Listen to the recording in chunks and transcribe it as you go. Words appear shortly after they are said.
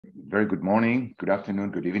Very good morning, good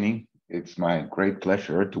afternoon, good evening. It's my great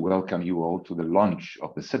pleasure to welcome you all to the launch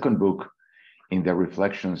of the second book in the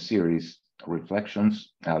Reflection series,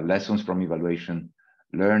 Reflections, Lessons from Evaluation,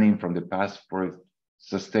 Learning from the Past for a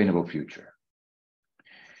Sustainable Future.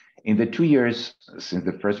 In the 2 years since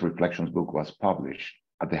the first Reflections book was published,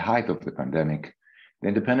 at the height of the pandemic, the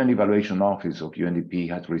Independent Evaluation Office of UNDP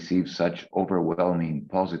has received such overwhelming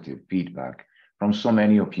positive feedback from so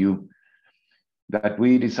many of you that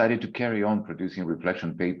we decided to carry on producing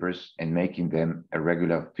reflection papers and making them a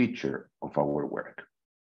regular feature of our work.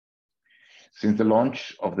 Since the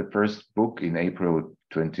launch of the first book in April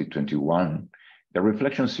 2021, the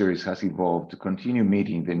Reflection series has evolved to continue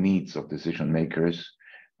meeting the needs of decision makers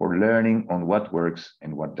for learning on what works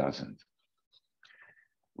and what doesn't.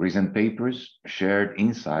 Recent papers shared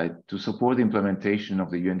insight to support the implementation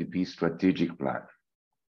of the UNDP strategic plan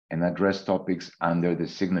and address topics under the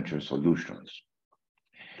signature solutions.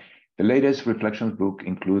 The latest Reflections book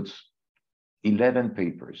includes 11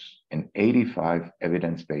 papers and 85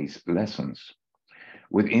 evidence-based lessons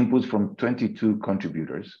with inputs from 22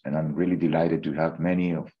 contributors, and I'm really delighted to have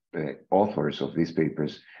many of the authors of these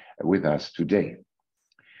papers with us today.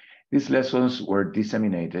 These lessons were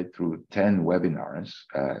disseminated through 10 webinars,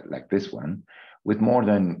 like this one, with more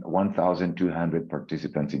than 1,200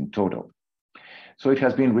 participants in total. So it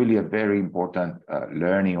has been really a very important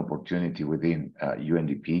learning opportunity within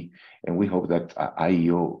UNDP, and we hope that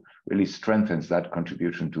IEO really strengthens that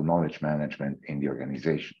contribution to knowledge management in the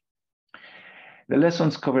organization. The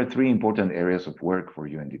lessons cover 3 important areas of work for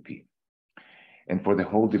UNDP and for the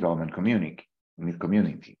whole development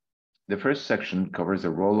community. The first section covers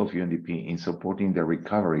the role of UNDP in supporting the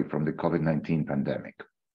recovery from the COVID-19 pandemic.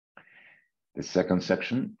 The second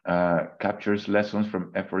section captures lessons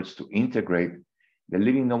from efforts to integrate the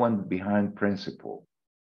leaving no one behind principle,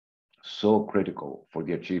 so critical for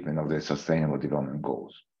the achievement of the Sustainable Development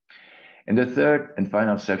Goals. And the third and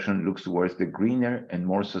final section looks towards the greener and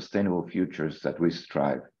more sustainable futures that we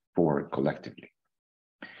strive for collectively.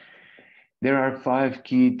 There are 5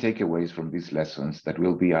 key takeaways from these lessons that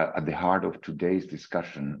will be at the heart of today's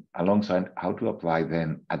discussion, alongside how to apply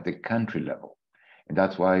them at the country level. And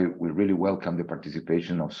that's why we really welcome the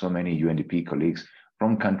participation of so many UNDP colleagues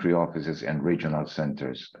from country offices and regional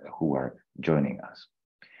centers who are joining us.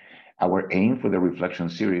 Our aim for the Reflection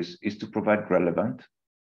series is to provide relevant,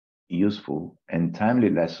 useful, and timely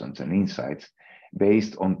lessons and insights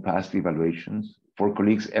based on past evaluations for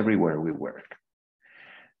colleagues everywhere we work.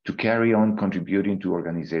 To carry on contributing to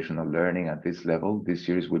organizational learning at this level, this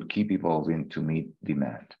series will keep evolving to meet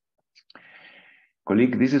demand.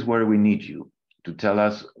 Colleague, this is where we need you to tell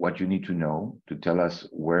us what you need to know, to tell us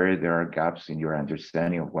where there are gaps in your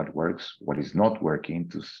understanding of what works, what is not working,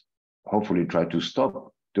 to hopefully try to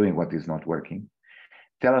stop doing what is not working.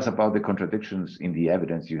 Tell us about the contradictions in the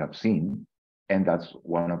evidence you have seen. And that's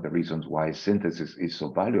one of the reasons why synthesis is so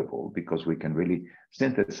valuable, because we can really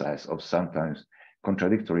synthesize of sometimes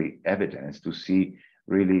contradictory evidence to see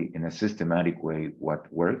really in a systematic way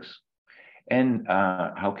what works. And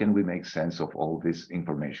how can we make sense of all this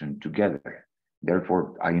information together?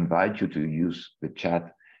 Therefore, I invite you to use the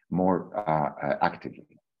chat more actively.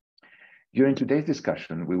 During today's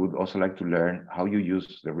discussion, we would also like to learn how you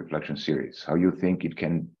use the Reflection series, how you think it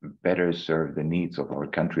can better serve the needs of our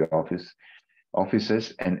country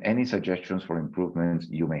offices, and any suggestions for improvements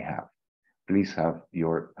you may have. Please have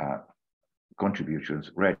your contributions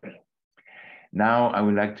ready. Now, I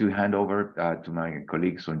would like to hand over to my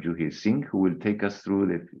colleague Sonjuhi Singh, who will take us through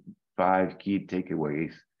the 5 key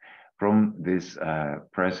takeaways from this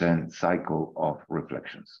present cycle of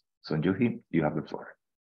reflections. Sonjuhi, you have the floor.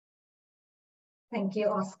 Thank you,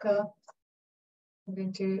 Oscar. I'm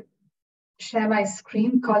going to share my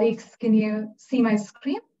screen. Colleagues, can you see my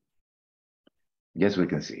screen? Yes, we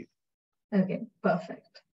can see it. Okay,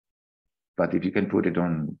 perfect. But if you can put it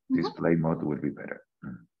on display mode, it would be better.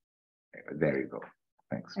 There you go.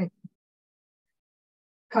 Thanks. Okay.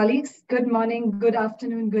 Colleagues, good morning, good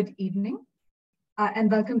afternoon, good evening.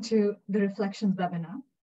 And welcome to the Reflections webinar.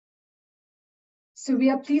 So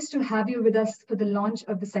we are pleased to have you with us for the launch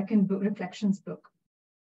of the second book, Reflections book.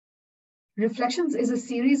 Reflections is a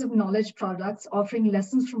series of knowledge products offering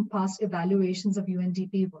lessons from past evaluations of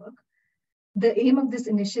UNDP work. The aim of this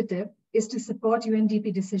initiative is to support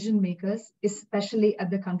UNDP decision makers, especially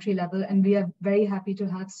at the country level, and we are very happy to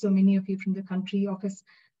have so many of you from the country office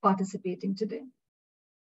participating today.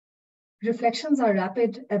 Reflections are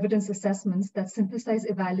rapid evidence assessments that synthesize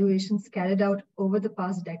evaluations carried out over the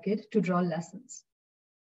past decade to draw lessons.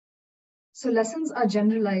 So lessons are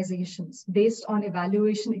generalizations based on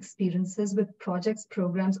evaluation experiences with projects,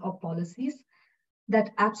 programs, or policies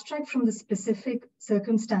that abstract from the specific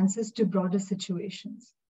circumstances to broader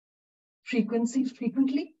situations.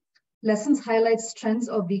 Frequently, lessons highlight strengths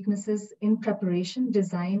or weaknesses in preparation,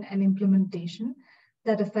 design, and implementation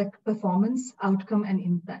that affect performance, outcome, and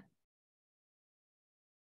impact.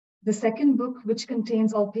 The second book, which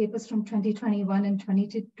contains all papers from 2021 and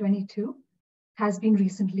 2022, has been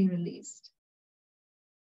recently released.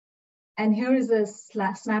 And here is a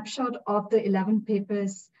snapshot of the 11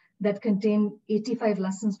 papers that contain 85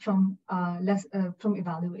 lessons from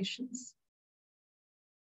evaluations.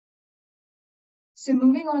 So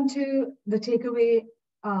moving on to the takeaway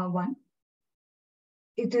one,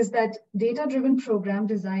 it is that data-driven program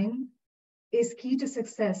design is key to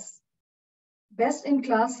success.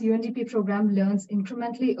 Best-in-class UNDP program learns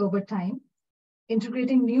incrementally over time,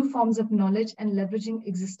 integrating new forms of knowledge and leveraging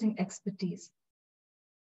existing expertise.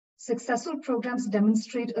 Successful programs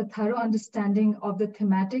demonstrate a thorough understanding of the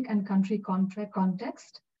thematic and country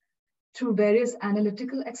context through various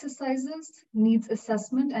analytical exercises, needs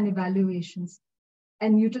assessment, and evaluations,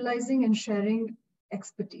 and utilizing and sharing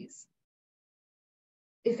expertise.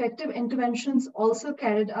 Effective interventions also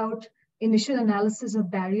carried out initial analysis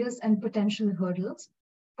of barriers and potential hurdles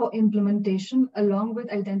for implementation, along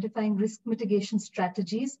with identifying risk mitigation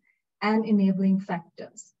strategies and enabling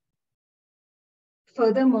factors.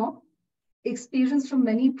 Furthermore, experience from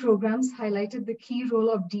many programs highlighted the key role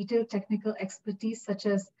of detailed technical expertise such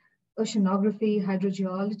as oceanography,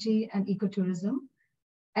 hydrogeology, and ecotourism,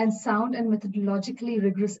 and sound and methodologically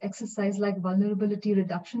rigorous exercise like vulnerability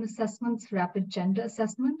reduction assessments, rapid gender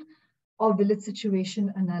assessment, or village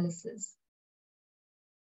situation analysis.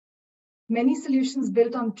 Many solutions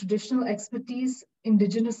built on traditional expertise,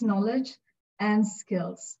 indigenous knowledge, and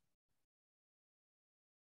skills.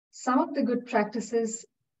 Some of the good practices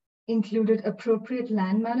included appropriate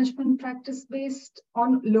land management practice based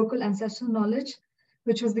on local ancestral knowledge,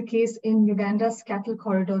 which was the case in Uganda's Cattle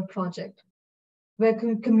Corridor project, where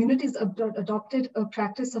communities adopted a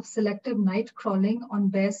practice of selective night crawling on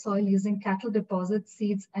bare soil using cattle deposits,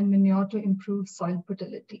 seeds, and manure to improve soil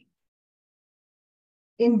fertility.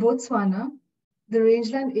 In Botswana, the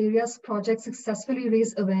Rangeland Areas project successfully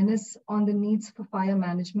raised awareness on the needs for fire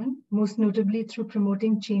management, most notably through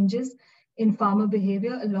promoting changes in farmer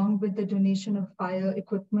behavior along with the donation of fire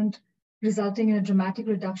equipment, resulting in a dramatic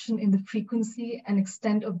reduction in the frequency and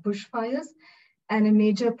extent of bushfires and a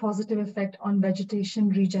major positive effect on vegetation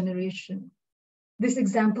regeneration. This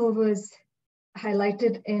example was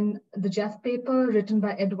highlighted in the Jeff paper written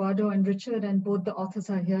by Eduardo and Richard, and both the authors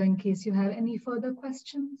are here in case you have any further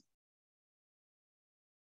questions.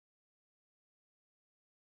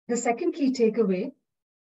 The second key takeaway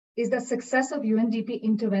is that success of UNDP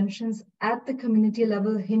interventions at the community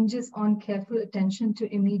level hinges on careful attention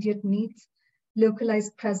to immediate needs,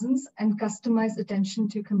 localized presence, and customized attention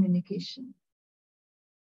to communication.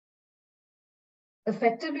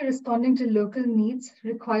 Effectively responding to local needs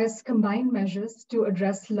requires combined measures to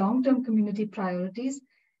address long-term community priorities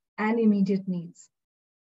and immediate needs.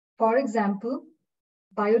 For example,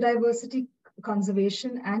 biodiversity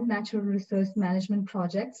conservation and natural resource management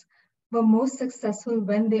projects were most successful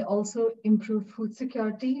when they also improve food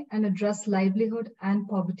security and address livelihood and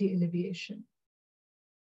poverty alleviation.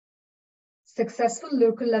 Successful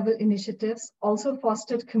local level initiatives also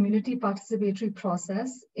fostered community participatory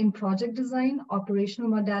process in project design, operational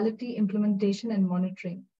modality, implementation, and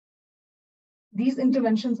monitoring. These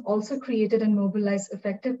interventions also created and mobilized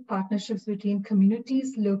effective partnerships between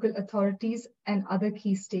communities, local authorities, and other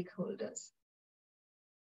key stakeholders.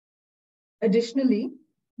 Additionally,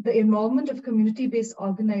 the involvement of community-based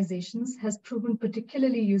organizations has proven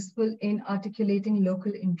particularly useful in articulating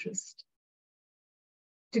local interest.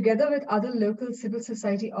 Together with other local civil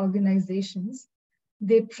society organizations,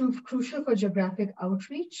 they prove crucial for geographic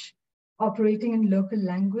outreach, operating in local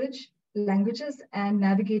languages, and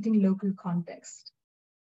navigating local context.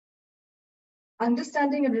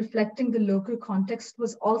 Understanding and reflecting the local context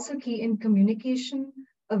was also key in communication,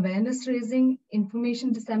 awareness raising,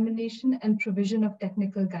 information dissemination, and provision of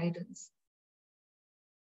technical guidance.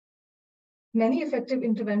 Many effective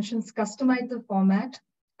interventions customized the format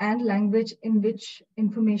and language in which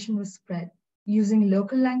information was spread, using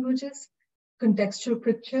local languages, contextual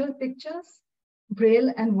pictures,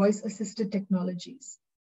 braille, and voice-assisted technologies.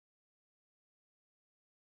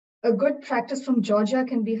 A good practice from Georgia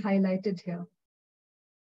can be highlighted here.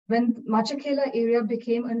 When Machakela area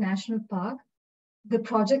became a national park, the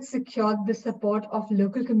project secured the support of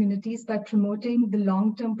local communities by promoting the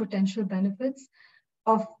long-term potential benefits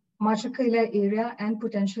of Machakela area and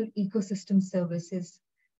potential ecosystem services.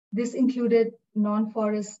 This included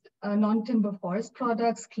non-timber forest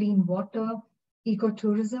products, clean water,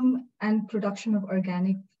 ecotourism, and production of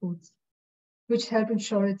organic foods, which help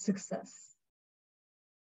ensure its success.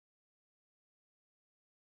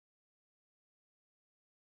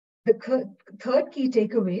 The third key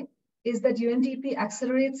takeaway is that UNDP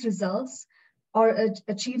accelerates results or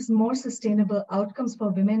achieves more sustainable outcomes for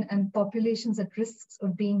women and populations at risks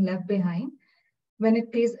of being left behind when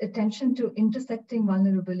it pays attention to intersecting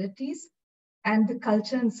vulnerabilities and the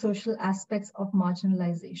culture and social aspects of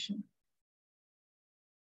marginalization.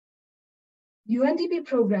 UNDP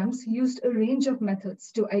programs used a range of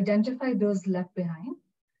methods to identify those left behind,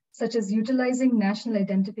 such as utilizing national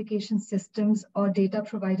identification systems or data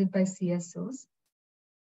provided by CSOs,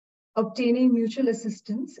 obtaining mutual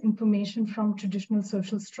assistance information from traditional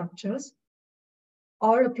social structures,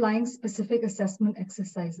 or applying specific assessment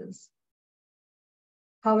exercises.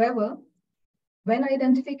 However, when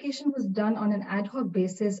identification was done on an ad hoc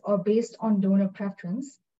basis or based on donor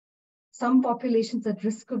preference, some populations at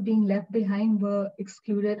risk of being left behind were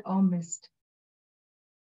excluded or missed.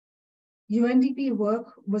 UNDP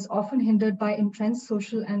work was often hindered by entrenched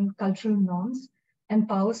social and cultural norms and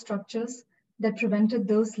power structures that prevented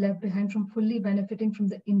those left behind from fully benefiting from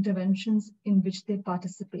the interventions in which they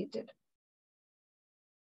participated.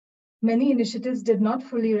 Many initiatives did not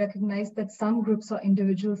fully recognize that some groups or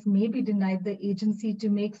individuals may be denied the agency to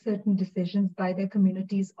make certain decisions by their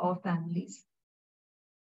communities or families.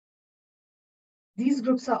 These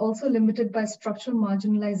groups are also limited by structural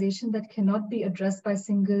marginalization that cannot be addressed by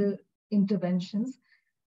single interventions,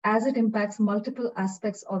 as it impacts multiple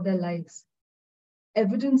aspects of their lives.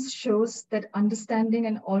 Evidence shows that understanding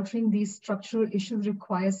and altering these structural issues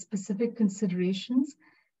requires specific considerations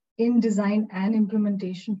in design and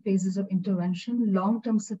implementation phases of intervention,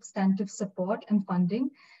 long-term substantive support and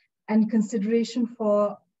funding, and consideration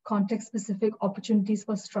for context-specific opportunities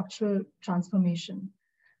for structural transformation.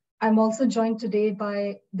 I'm also joined today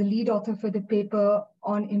by the lead author for the paper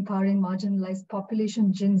on empowering marginalized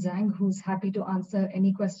population, Jin Zhang, who's happy to answer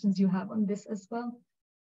any questions you have on this as well.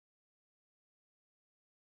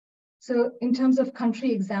 So in terms of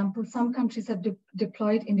country examples, some countries have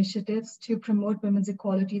deployed initiatives to promote women's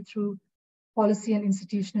equality through policy and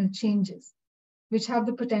institutional changes, which have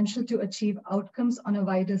the potential to achieve outcomes on a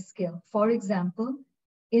wider scale. For example,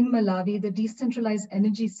 in Malawi, the Decentralized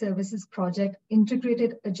Energy Services Project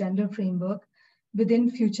integrated a gender framework within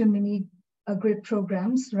future mini-grid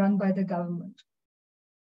programs run by the government.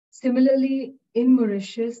 Similarly, in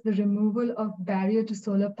Mauritius, the removal of barrier to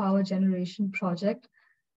solar power generation project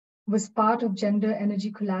was part of gender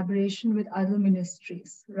energy collaboration with other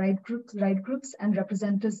ministries, right groups and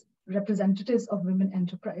representatives of women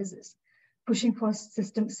enterprises, pushing for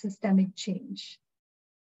systemic change.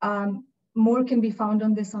 More can be found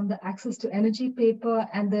on this on the Access to Energy paper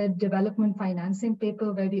and the Development Financing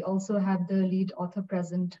paper, where we also have the lead author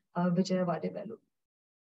present, Vijaya Vadevelu.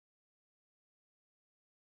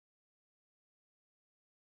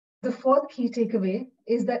 The fourth key takeaway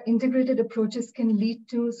is that integrated approaches can lead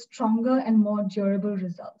to stronger and more durable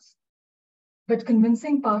results. But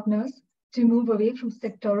convincing partners to move away from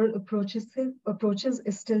sectoral approaches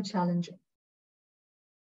is still challenging.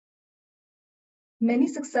 Many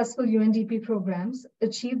successful UNDP programs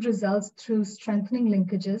achieved results through strengthening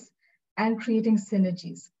linkages and creating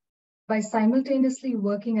synergies by simultaneously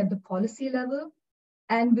working at the policy level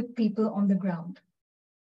and with people on the ground.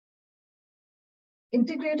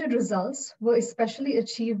 Integrated results were especially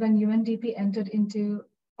achieved when UNDP entered into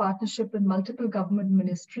partnership with multiple government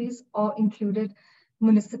ministries or included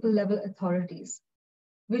municipal level authorities,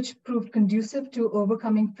 which proved conducive to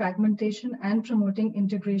overcoming fragmentation and promoting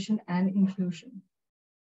integration and inclusion.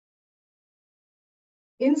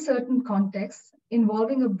 In certain contexts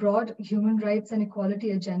involving a broad human rights and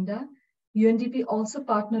equality agenda, UNDP also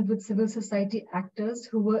partnered with civil society actors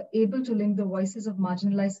who were able to link the voices of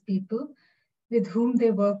marginalized people with whom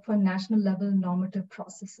they work for national level normative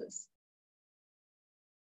processes.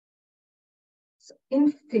 So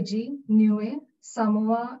in Fiji, Niue,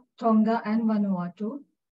 Samoa, Tonga, and Vanuatu,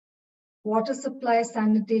 water supply,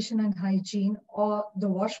 sanitation, and hygiene, or the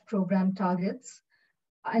WASH program targets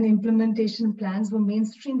and implementation plans were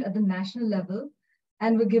mainstreamed at the national level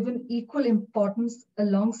and were given equal importance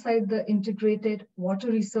alongside the integrated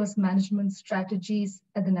water resource management strategies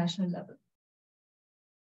at the national level.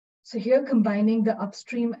 So here combining the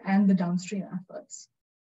upstream and the downstream efforts.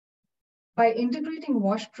 By integrating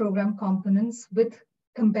WASH program components with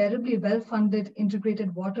comparably well-funded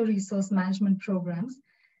integrated water resource management programs,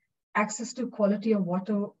 access to quality of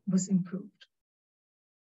water was improved.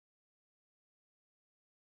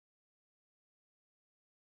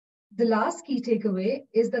 The last key takeaway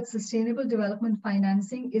is that sustainable development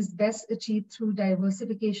financing is best achieved through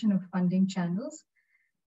diversification of funding channels,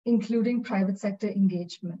 including private sector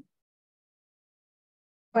engagement.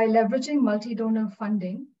 By leveraging multi-donor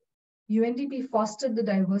funding, UNDP fostered the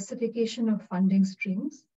diversification of funding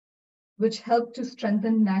streams, which helped to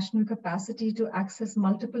strengthen national capacity to access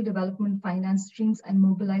multiple development finance streams and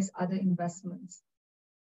mobilize other investments.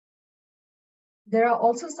 There are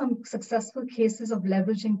also some successful cases of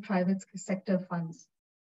leveraging private sector funds.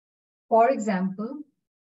 For example,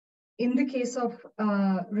 in the case of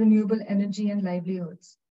renewable energy and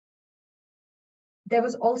livelihoods, there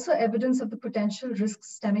was also evidence of the potential risks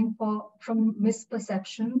stemming from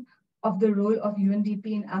misperception of the role of UNDP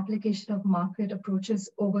in application of market approaches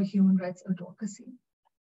over human rights advocacy.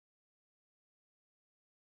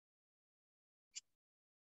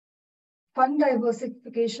 Fund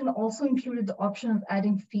diversification also included the option of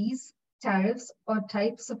adding fees, tariffs, or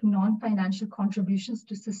types of non-financial contributions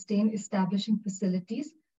to sustain establishing facilities,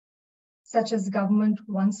 such as government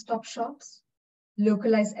one-stop shops,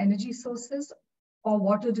 localized energy sources, or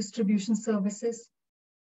water distribution services.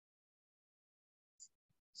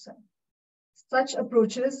 Such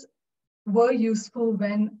approaches were useful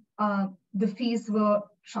when the fees were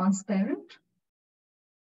transparent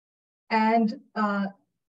and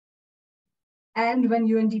when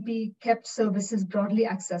UNDP kept services broadly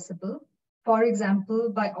accessible, for example,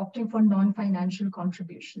 by opting for non-financial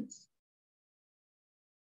contributions.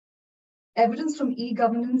 Evidence from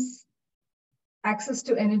e-governance, access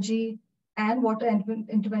to energy, and water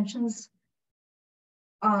interventions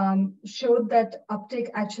showed that uptake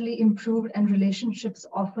actually improved and relationships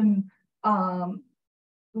often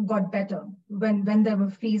got better when there were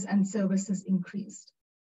fees and services increased.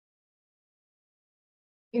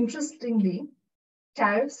 Interestingly,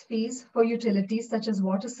 tariffs fees for utilities such as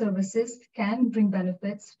water services can bring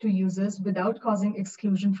benefits to users without causing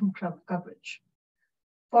exclusion from coverage.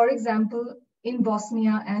 For example, in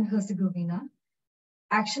Bosnia and Herzegovina,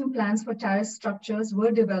 action plans for tariff structures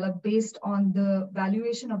were developed based on the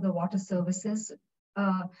valuation of the water services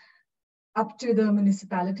up to the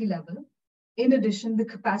municipality level. In addition, the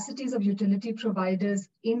capacities of utility providers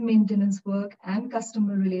in maintenance work and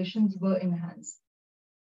customer relations were enhanced.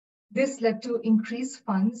 This led to increased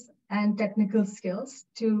funds and technical skills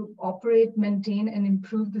to operate, maintain, and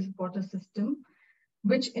improve the water system,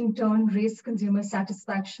 which in turn raised consumer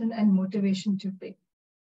satisfaction and motivation to pay.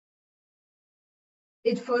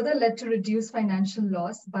 It further led to reduced financial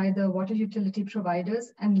loss by the water utility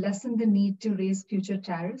providers and lessened the need to raise future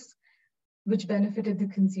tariffs, which benefited the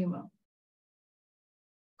consumer.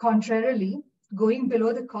 Contrarily, going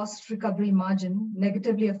below the cost recovery margin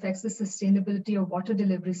negatively affects the sustainability of water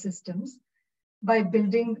delivery systems by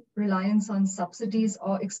building reliance on subsidies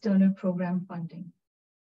or external program funding.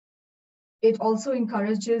 It also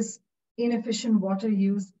encourages inefficient water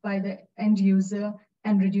use by the end user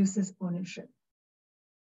and reduces ownership.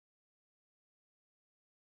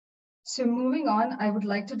 So moving on, I would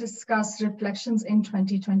like to discuss reflections in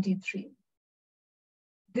 2023.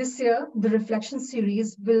 This year, the reflection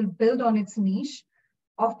series will build on its niche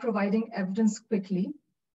of providing evidence quickly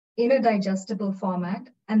in a digestible format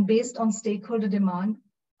and based on stakeholder demand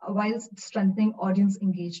while strengthening audience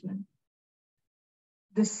engagement.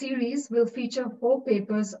 The series will feature 4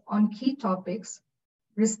 papers on key topics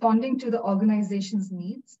responding to the organization's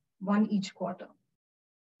needs, 1 each quarter.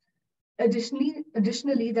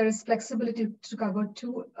 Additionally, there is flexibility to cover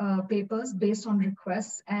 2 papers based on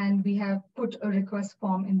requests, and we have put a request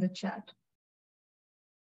form in the chat.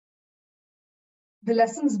 The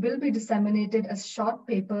lessons will be disseminated as short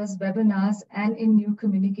papers, webinars, and in new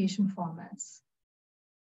communication formats.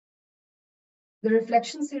 The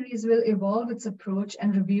reflection series will evolve its approach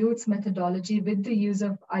and review its methodology with the use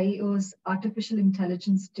of IEO's artificial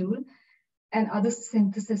intelligence tool and other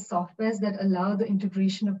synthesis softwares that allow the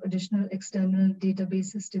integration of additional external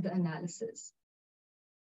databases to the analysis.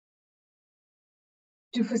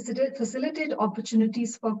 To facilitate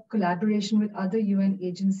opportunities for collaboration with other UN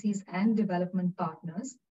agencies and development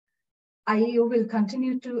partners, IEO will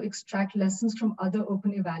continue to extract lessons from other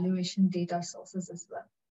open evaluation data sources as well.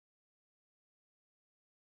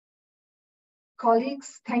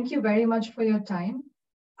 Colleagues, thank you very much for your time.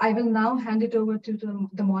 I will now hand it over to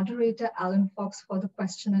the moderator, Alan Fox, for the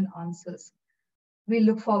question and answers. We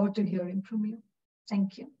look forward to hearing from you.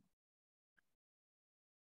 Thank you.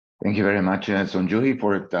 Thank you very much, Sonjui,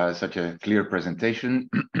 for such a clear presentation.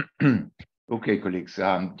 Okay, colleagues,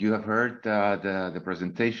 you have heard the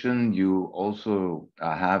presentation. You also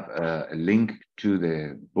have a link to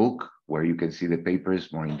the book where you can see the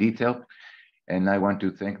papers more in detail. And I want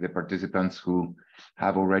to thank the participants who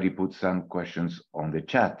have already put some questions on the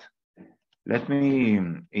chat. Let me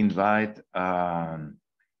invite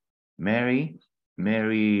Mary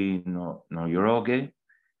Noyoroge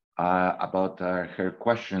about her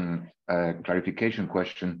question, clarification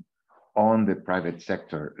question on the private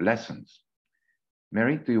sector lessons.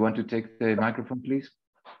 Mary, do you want to take the microphone, please?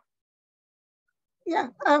 Yeah,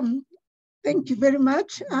 thank you very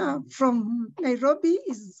much. From Nairobi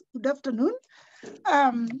is good afternoon.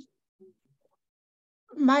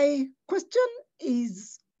 My question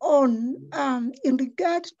is on in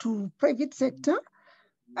regard to private sector.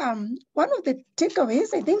 One of the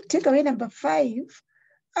takeaways, I think takeaway number 5,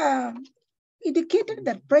 indicated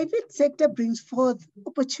that private sector brings forth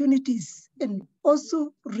opportunities and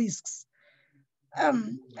also risks.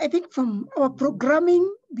 I think from our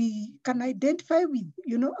programming, we can identify with,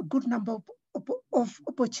 a good number of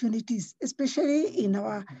opportunities, especially in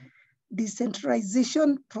our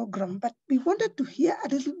decentralization program. But we wanted to hear a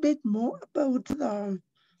little bit more about the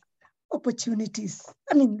opportunities,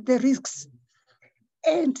 the risks.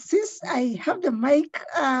 And since I have the mic,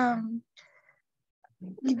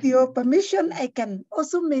 with your permission, I can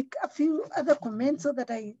also make a few other comments so that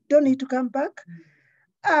I don't need to come back.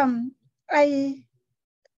 I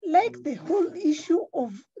like the whole issue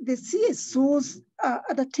of the CSOs,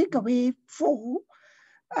 the takeaway for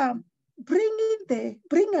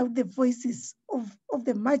bring out the voices of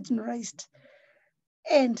the marginalized.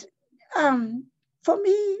 And for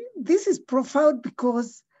me, this is profound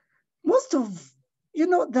because most of,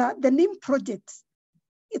 the NIM projects,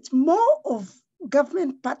 it's more of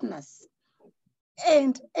government partners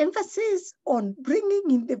and emphasis on bringing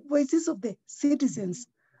in the voices of the citizens,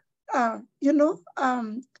 to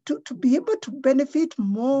be able to benefit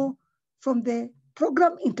more from the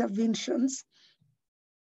program interventions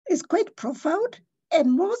is quite profound, and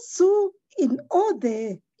more so in all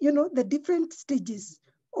the, the different stages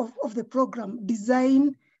of the program,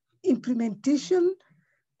 design, implementation,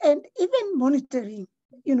 and even monitoring.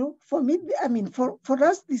 For me, for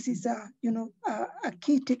us, this is a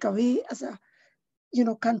key takeaway as a,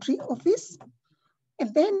 country office.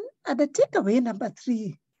 And then at the takeaway number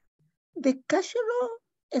 3, the cultural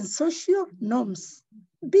and social norms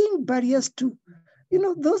being barriers to,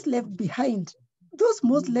 those left behind, those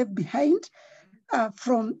most left behind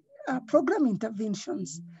from program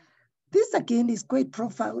interventions. This again is quite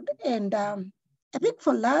profound. And I think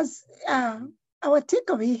for us, our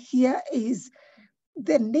takeaway here is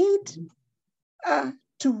the need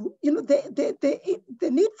to, the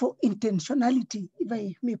need for intentionality, if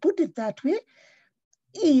I may put it that way,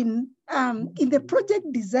 in the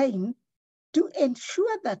project design to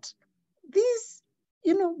ensure that these,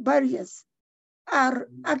 barriers are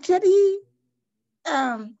actually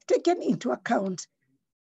taken into account.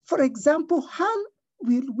 For example, how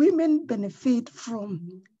will women benefit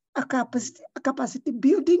from a capacity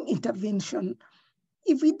building intervention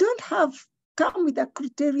if we don't come with a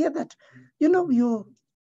criteria that, you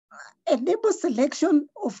enable selection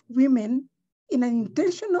of women in an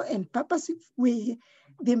intentional and purposive way,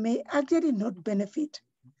 they may actually not benefit.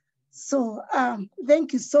 So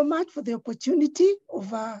thank you so much for the opportunity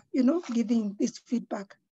of, giving this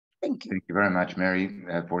feedback. Thank you. Thank you very much, Mary,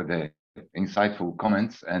 for the insightful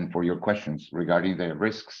comments and for your questions regarding the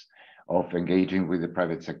risks of engaging with the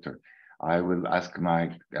private sector. I will ask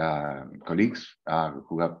my colleagues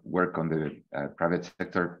who have worked on the private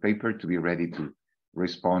sector paper to be ready to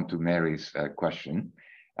respond to Mary's question.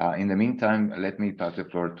 In the meantime, let me pass the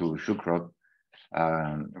floor to Shukrot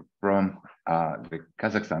from the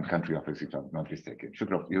Kazakhstan country office, if I'm not mistaken.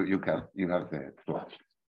 Shukrot, you have the floor.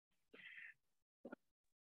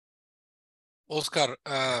 Oscar,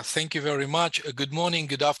 thank you very much. Good morning,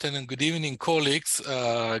 good afternoon, good evening, colleagues.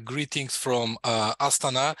 Greetings from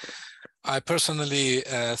Astana. I personally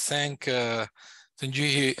thank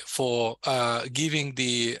Tunji for giving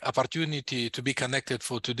the opportunity to be connected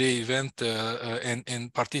for today's event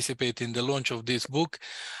and participate in the launch of this book.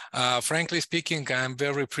 Frankly speaking, I'm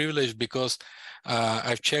very privileged because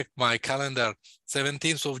I've checked my calendar.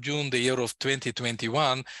 17th of June, the year of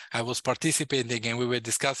 2021, I was participating and we were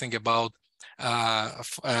discussing about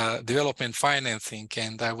development financing,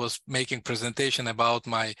 and I was making presentation about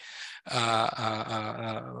my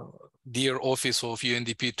dear office of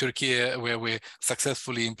UNDP Turkey, where we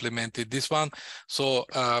successfully implemented this one. So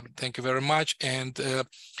thank you very much. And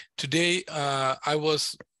today I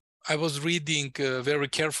was reading very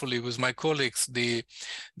carefully with my colleagues the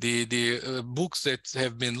books that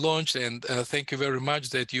have been launched, and thank you very much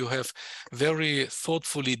that you have very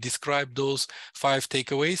thoughtfully described those 5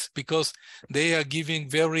 takeaways, because they are giving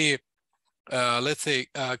very let's say,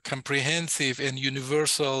 comprehensive and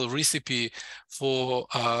universal recipe for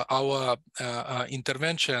our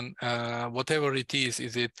intervention, whatever it is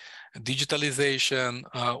it digitalization,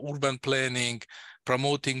 urban planning,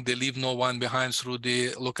 promoting the Leave No One Behind through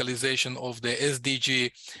the localization of the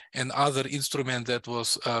SDG and other instruments that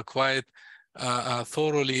was quite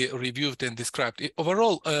thoroughly reviewed and described.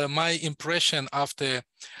 Overall, my impression after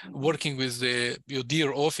working with your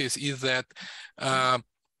dear office is that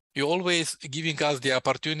you're always giving us the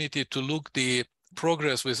opportunity to look the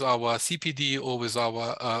progress with our CPD or with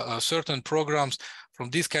our certain programs from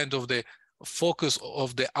this kind of the focus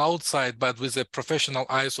of the outside, but with the professional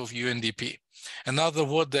eyes of UNDP. Another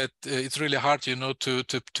word that it's really hard, you know, to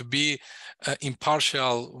be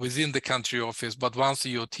impartial within the country office, but once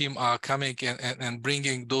your team are coming and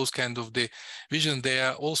bringing those kind of the vision, they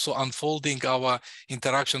are also unfolding our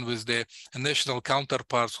interaction with the national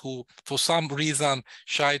counterparts who, for some reason,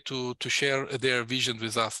 shy to share their vision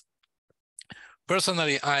with us.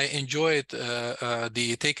 Personally, I enjoyed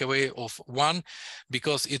the takeaway of one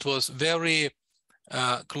because it was very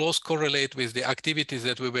close correlate with the activities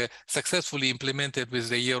that we were successfully implemented with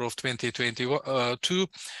the year of 2022.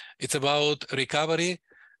 It's about recovery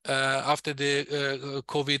after the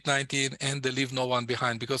COVID-19 and the Leave No One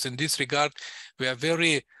Behind, because in this regard, we are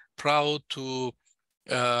very proud to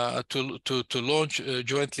launch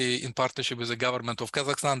jointly in partnership with the government of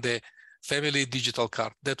Kazakhstan the Family Digital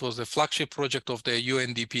Card. That was the flagship project of the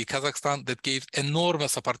UNDP Kazakhstan that gave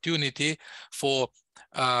enormous opportunity for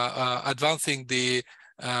advancing the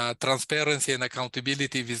transparency and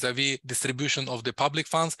accountability vis-a-vis distribution of the public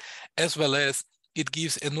funds, as well as it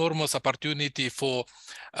gives enormous opportunity for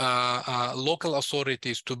local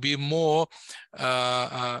authorities to be more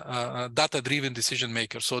data-driven decision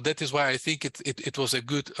makers. So that is why I think it was a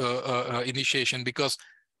good initiation, because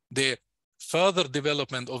the further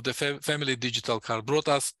development of the Family Digital Card brought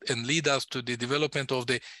us and lead us to the development of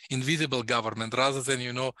the invisible government rather than,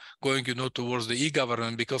 you know, going, you know, towards the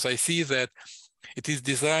e-government, because I see that it is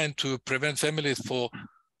designed to prevent families for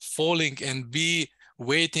falling and be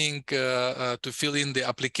waiting to fill in the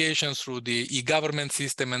applications through the e-government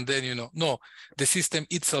system, and then, you know, no, the system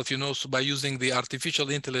itself, you know, so by using the artificial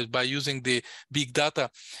intelligence, by using the big data,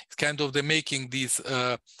 it's kind of the making this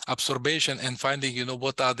absorption and finding, you know,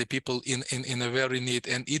 what are the people in a very need,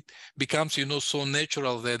 and it becomes, you know, so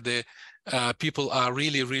natural that the people are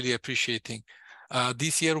really appreciating.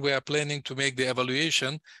 This year we are planning to make the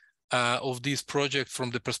evaluation of this project from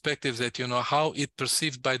the perspective that, you know, how it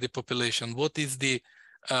perceived by the population, what is the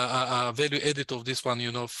value added of this one,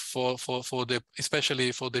 you know, for the,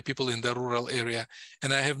 especially for the people in the rural area.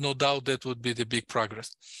 And I have no doubt that would be the big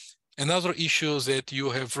progress. Another issue that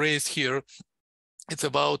you have raised here, it's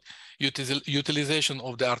about utilization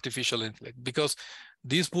of the artificial intellect, because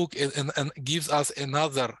this book gives us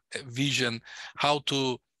another vision how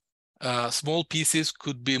to small pieces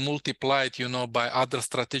could be multiplied, you know, by other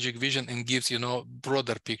strategic vision and gives, you know,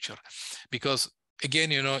 broader picture. Because again,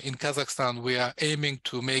 you know, in Kazakhstan, we are aiming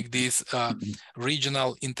to make this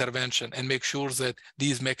regional intervention and make sure that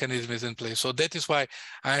these mechanisms is in place. So that is why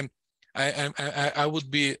I would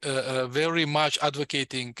be very much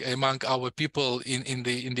advocating among our people in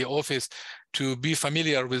the office to be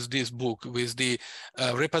familiar with this book, with the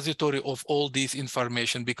repository of all this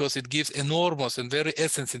information, because it gives enormous and very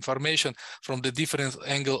essence information from the different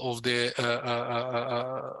angle of the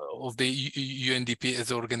UNDP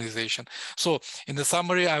as an organization. So in the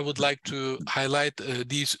summary, I would like to highlight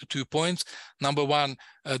these 2 points. Number one,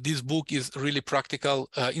 this book is really practical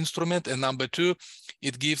instrument, and number two,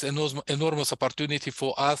 it gives enormous opportunity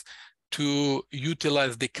for us to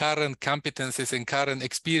utilize the current competencies and current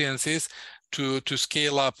experiences to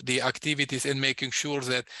scale up the activities and making sure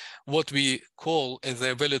that what we call as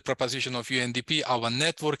a value proposition of UNDP, our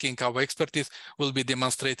networking, our expertise, will be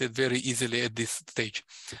demonstrated very easily at this stage.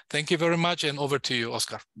 Thank you very much, and over to you,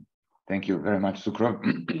 Oscar. Thank you very much,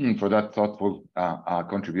 Sukro, for that thoughtful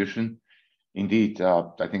contribution. Indeed,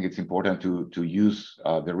 I think it's important to use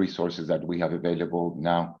the resources that we have available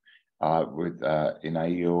now with in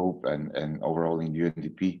IEO and overall in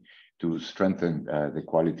UNDP to strengthen the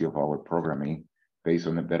quality of our programming based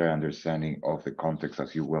on a better understanding of the context,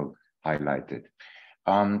 as you well highlighted.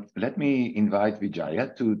 Let me invite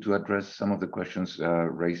Vijaya to address some of the questions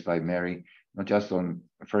raised by Mary, not just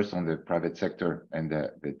first on the private sector and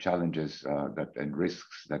the challenges and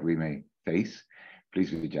risks that we may face. Please,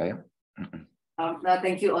 Vijaya.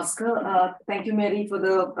 Thank you, Oscar. Thank you, Mary, for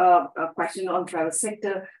the question on private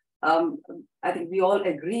sector. I think we all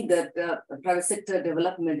agree that private sector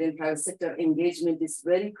development and private sector engagement is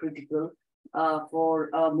very critical for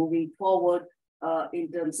moving forward.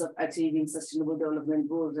 in terms of achieving sustainable development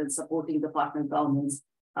goals and supporting the partner governments.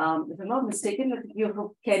 If I'm not mistaken, I think you're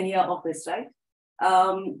from Kenya office, right?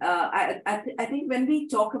 I think when we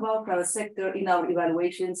talk about private sector in our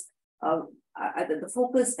evaluations, the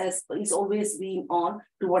focus has always been on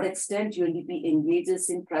to what extent UNDP engages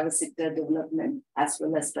in private sector development as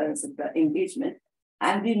well as private sector engagement,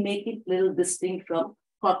 and we make it a little distinct from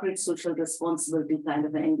corporate social responsibility kind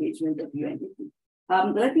of an engagement of UNDP.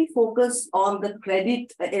 Let me focus on the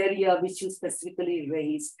credit area, which you specifically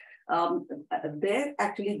raised. There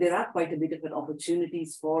are quite a bit of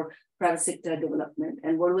opportunities for private sector development.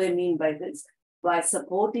 And what do I mean by this? By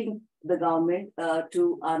supporting the government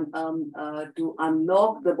to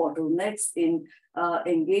unlock the bottlenecks in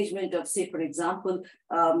engagement of, say, for example,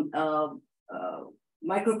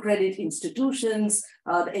 microcredit institutions,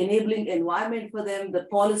 the enabling environment for them, the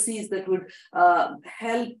policies that would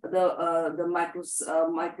help the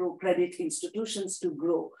microcredit institutions to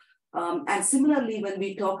grow. And similarly, when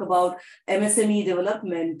we talk about MSME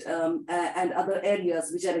development and other areas,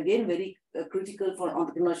 which are again very critical for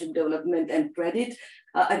entrepreneurship development and credit,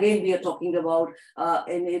 again, we are talking about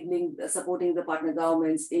supporting the partner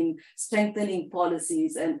governments in strengthening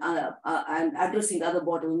policies and addressing other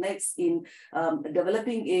bottlenecks in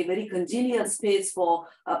developing a very congenial space for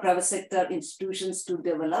private sector institutions to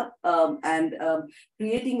develop and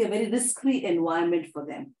creating a very risk-free environment for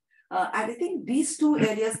them. And I think these two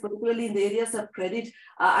areas, particularly in the areas of credit,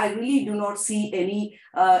 I really do not see any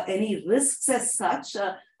risks as such.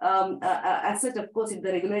 As such, of course, if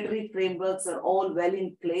the regulatory frameworks are all well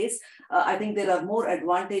in place, I think there are more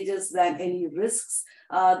advantages than any risks.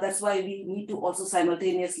 That's why we need to also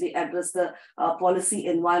simultaneously address the policy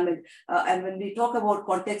environment. And when we talk about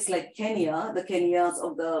contexts like Kenya, the Kenyas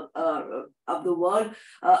of the world,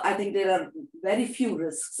 I think there are very few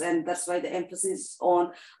risks, and that's why the emphasis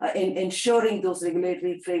on in ensuring those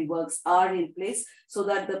regulatory frameworks are in place so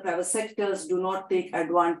that the private sectors do not take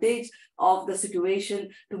advantage of the situation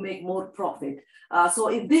to make more profit. So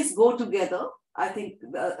if these go together, I think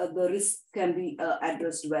the risk can be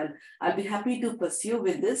addressed well. I'll be happy to pursue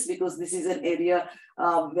with this because this is an area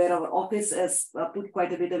where our office has put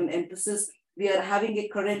quite a bit of emphasis. We are having a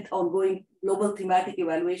current ongoing global thematic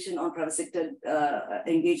evaluation on private sector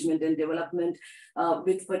engagement and development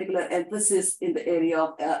with particular emphasis in the area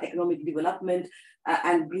of economic development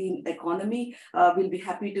and green economy. We'll be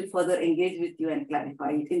happy to further engage with you and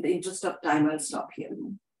clarify it. In the interest of time, I'll stop here.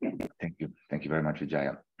 Yeah. Thank you. Thank you very much,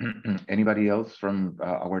 Vijaya. Anybody else from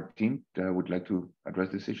our team would like to address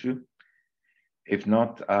this issue? If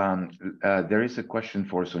not, there is a question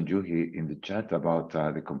for Sonjuhi in the chat about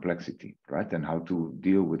the complexity, right? And how to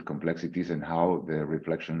deal with complexities and how the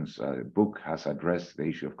Reflections book has addressed the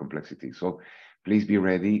issue of complexity. So please be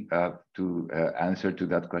ready to answer to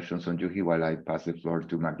that question, Sonjuhi, while I pass the floor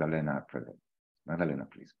to Magdalena. Magdalena,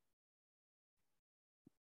 please.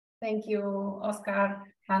 Thank you, Oscar,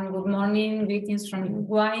 and good morning. Greetings from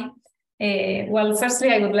Uruguay. Well,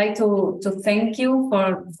 firstly, I would like to thank you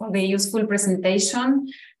for the useful presentation.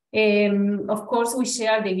 Of course, we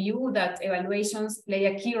share the view that evaluations play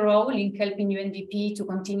a key role in helping UNDP to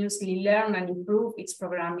continuously learn and improve its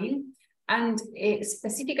programming. And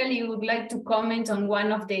specifically, we would like to comment on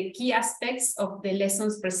one of the key aspects of the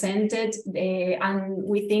lessons presented, and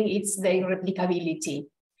we think it's the replicability.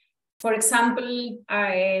 For example,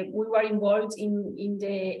 we were involved in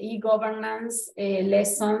the e-governance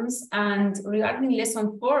lessons, and regarding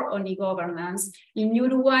lesson 4 on e-governance, in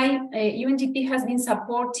Uruguay, UNDP has been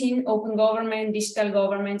supporting open government, digital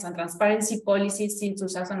governments, and transparency policies since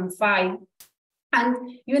 2005. And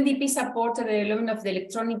UNDP supported the development of the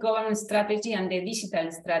electronic government strategy and the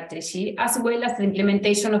digital strategy, as well as the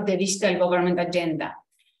implementation of the digital government agenda,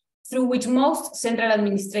 through which most central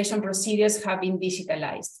administration procedures have been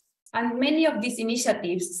digitalized. And many of these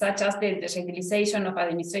initiatives, such as the digitalization of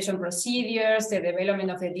administration procedures, the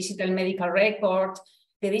development of the digital medical record,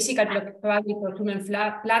 the digital public procurement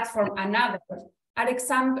platform, and others, are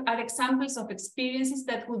examples of experiences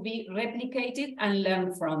that could be replicated and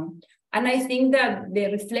learned from. And I think that the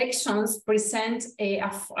reflections are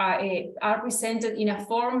presented in a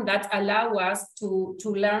form that allow us to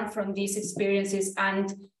learn from these experiences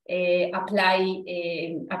and apply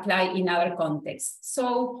in other contexts.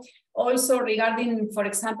 So also regarding, for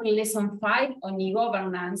example, lesson 5 on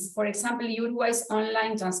e-governance, for example, Uruguay's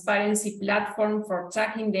online transparency platform for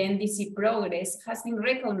tracking the NDC progress has been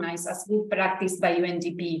recognized as good practice by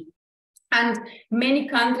UNDP. And many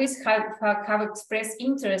countries have expressed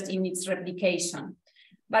interest in its replication.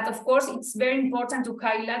 But of course, it's very important to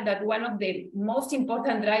highlight that one of the most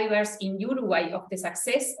important drivers in Uruguay of the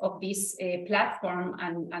success of this platform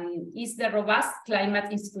and is the robust climate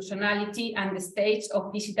institutionality and the stage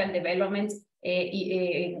of digital development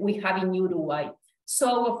we have in Uruguay.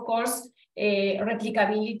 So of course,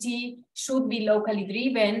 replicability should be locally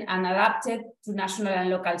driven and adapted to national and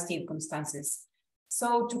local circumstances.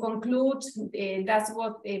 So to conclude, that's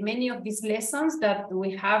what many of these lessons that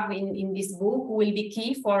we have in this book will be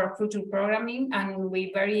key for future programming, and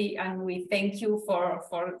we thank you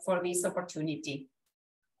for this opportunity.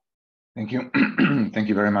 Thank you. Thank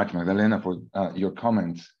you very much, Magdalena, for your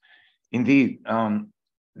comments. Indeed,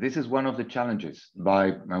 this is one of the challenges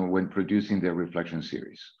when producing the reflection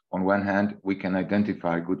series. On one hand, we can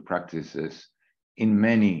identify good practices in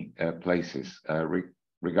many places,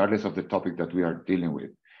 regardless of the topic that we are dealing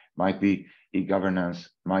with. Might be e-governance,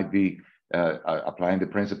 might be applying the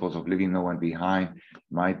principles of leaving no one behind,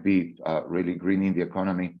 might be really greening the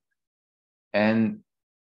economy. And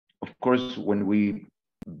of course, when we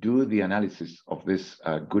do the analysis of these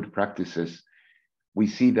good practices, we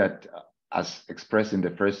see that, as expressed in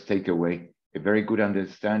the first takeaway, a very good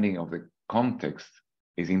understanding of the context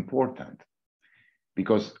is important,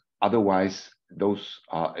 because otherwise those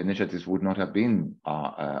initiatives would not have been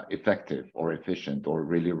effective or efficient or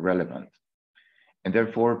really relevant. And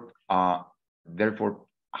therefore,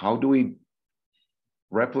 how do we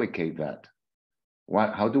replicate that?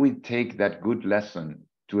 How do we take that good lesson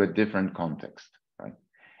to a different context, right?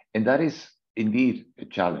 And that is indeed a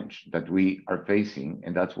challenge that we are facing,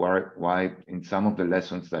 and that's why in some of the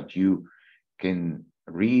lessons that you can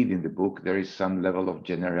read in the book, there is some level of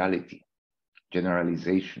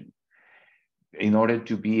generalization, in order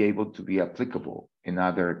to be able to be applicable in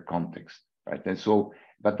other contexts, right? And so,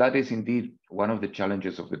 but that is indeed one of the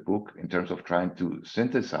challenges of the book in terms of trying to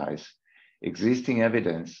synthesize existing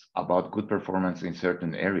evidence about good performance in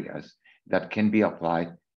certain areas that can be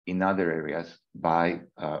applied in other areas by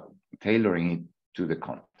tailoring it to the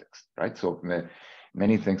context, right? So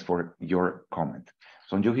many thanks for your comment.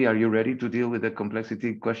 Sonjuhi, are you ready to deal with the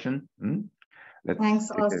complexity question? Thanks,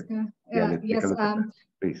 Oscar. Yes,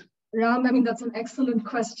 please. Ram, I mean, that's an excellent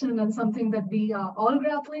question and something that we are all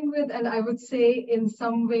grappling with. And I would say in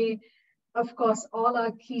some way, of course, all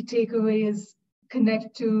our key takeaways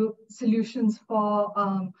connect to solutions for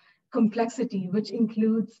complexity, which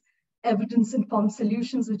includes evidence-informed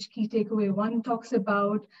solutions, which key takeaway 1 talks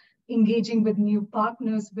about, engaging with new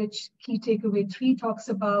partners, which key takeaway 3 talks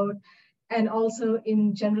about, and also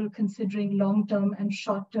in general considering long-term and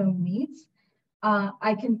short-term needs.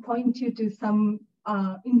 I can point you to some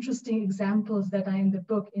interesting examples that are in the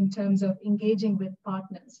book in terms of engaging with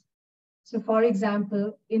partners. So for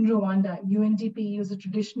example, in Rwanda, UNDP used a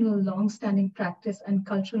traditional long-standing practice and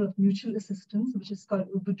culture of mutual assistance, which is called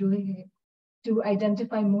Ubuduhe, to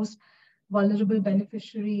identify most vulnerable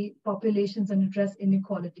beneficiary populations and address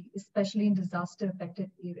inequality, especially in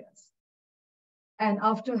disaster-affected areas. And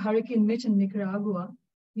after Hurricane Mitch in Nicaragua,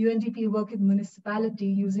 UNDP worked with municipality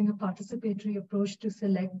using a participatory approach to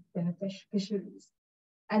select beneficiaries.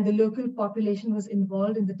 And the local population was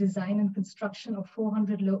involved in the design and construction of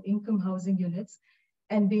 400 low-income housing units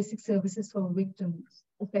and basic services for victims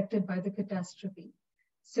affected by the catastrophe.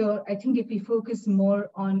 So I think if we focus more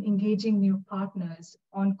on engaging new partners,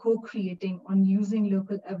 on co-creating, on using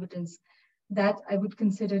local evidence, that I would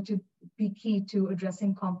consider to be key to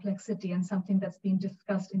addressing complexity and something that's been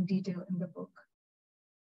discussed in detail in the book.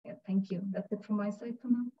 Yeah, thank you. That's it from my side for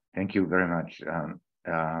now. Thank you very much,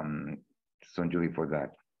 Sonjuhi, for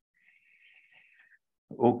that.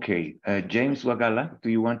 Okay, James Wagala, do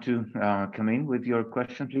you want to come in with your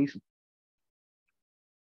question, please?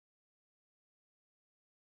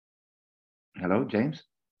 Hello, James?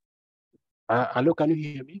 Hello, can you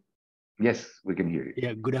hear me? Yes, we can hear you.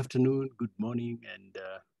 Yeah, good afternoon, good morning, and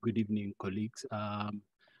good evening, colleagues.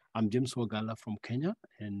 I'm James Wagala from Kenya,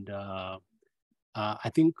 and I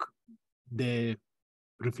think the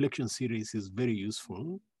reflection series is very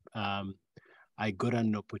useful. I got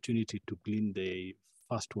an opportunity to glean the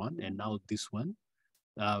first one and now this one.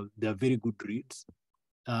 They're very good reads.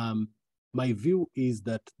 My view is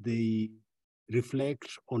that they reflect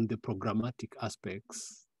on the programmatic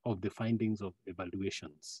aspects of the findings of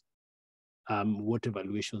evaluations. What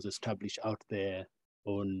evaluations established out there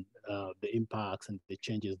on the impacts and the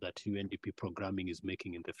changes that UNDP programming is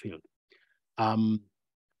making in the field.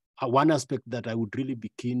 One aspect that I would really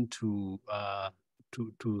be keen to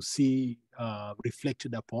see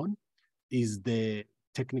reflected upon is the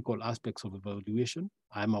technical aspects of evaluation.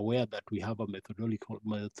 I'm aware that we have a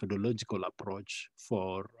methodological approach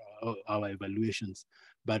for our evaluations.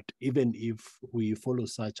 But even if we follow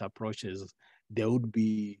such approaches, there would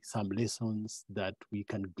be some lessons that we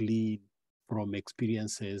can glean from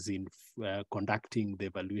experiences in conducting the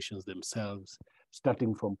evaluations themselves,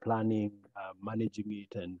 starting from planning, managing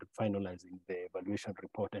it, and finalizing the evaluation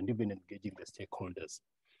report, and even engaging the stakeholders.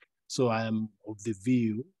 So I am of the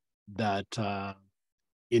view that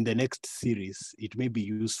in the next series, it may be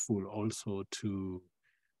useful also to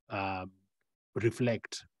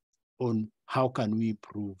reflect on how can we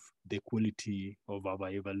improve the quality of our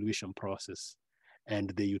evaluation process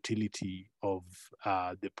and the utility of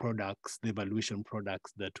the products, the evaluation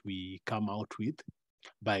products that we come out with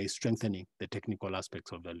by strengthening the technical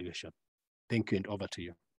aspects of evaluation. Thank you, and over to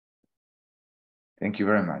you. Thank you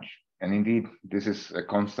very much. And indeed, this is a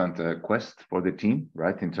constant quest for the team,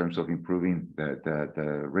 right, in terms of improving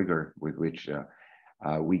the rigor with which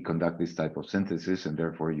we conduct this type of synthesis, and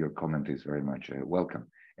therefore your comment is very much welcome.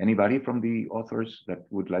 Anybody from the authors that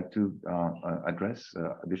would like to address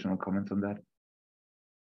additional comments on that?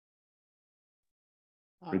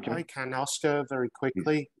 I can, Oscar, very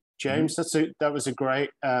quickly. James, that was a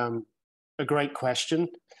great question.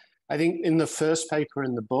 I think in the first paper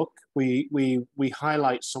in the book, we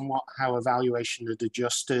highlight somewhat how evaluation had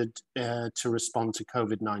adjusted to respond to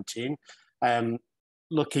COVID-19.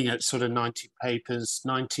 Looking at sort of 90 papers,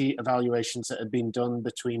 90 evaluations that had been done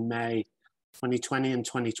between May 2020 and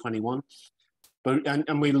 2021.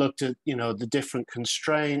 And we looked at, you know, the different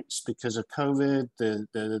constraints because of COVID,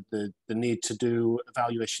 the need to do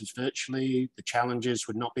evaluations virtually, the challenges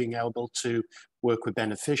with not being able to work with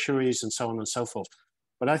beneficiaries, and so on and so forth.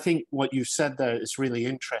 But I think what you've said there is really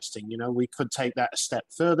interesting. You know, we could take that a step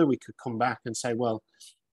further. We could come back and say, well,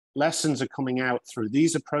 lessons are coming out through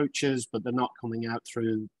these approaches, but they're not coming out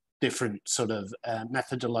through different sort of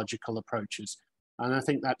methodological approaches. And I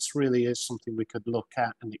think that's really is something we could look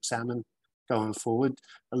at and examine going forward,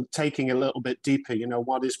 taking a little bit deeper, you know,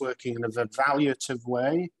 what is working in an evaluative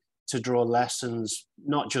way to draw lessons,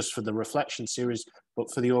 not just for the reflection series,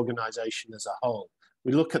 but for the organization as a whole.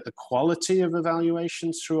 We look at the quality of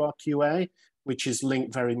evaluations through our QA, which is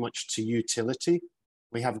linked very much to utility.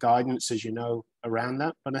 We have guidance, as you know, around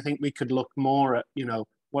that, but I think we could look more at, you know,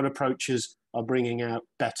 what approaches are bringing out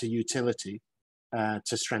better utility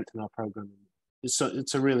to strengthen our programming. It's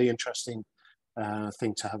a really interesting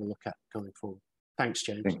thing to have a look at going forward. Thanks,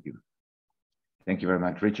 James. Thank you. Thank you very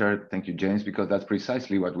much, Richard. Thank you, James, because that's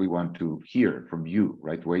precisely what we want to hear from you,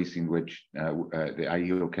 right? Ways in which the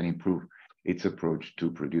IEO can improve its approach to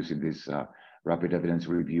producing these rapid evidence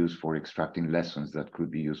reviews for extracting lessons that could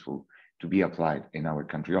be useful to be applied in our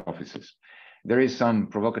country offices. There is some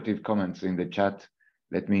provocative comments in the chat.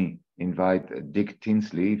 Let me invite Dick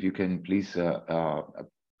Tinsley, if you can please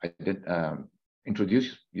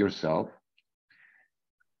introduce yourself.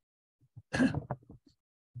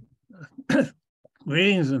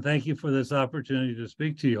 Greetings, and thank you for this opportunity to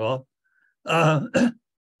speak to you all.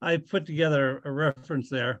 I put together a reference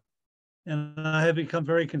there, and I have become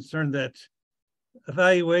very concerned that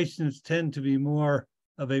evaluations tend to be more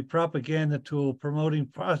of a propaganda tool promoting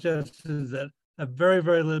processes that have very,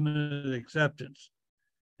 very limited acceptance.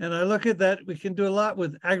 And I look at that, we can do a lot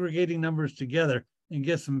with aggregating numbers together and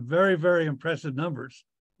get some very, very impressive numbers.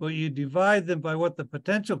 But you divide them by what the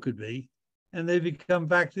potential could be, and they become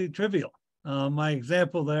back to trivial. My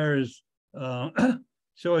example there is,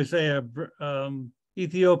 shall I say, a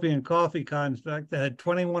Ethiopian coffee contract that had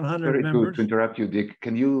 2,100 members. Sorry to interrupt you, Dick.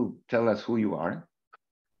 Can you tell us who you are?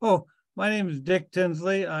 Oh, my name is Dick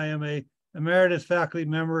Tinsley. I am a emeritus faculty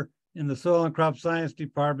member in the Soil and Crop Science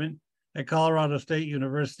Department at Colorado State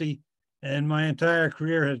University, and my entire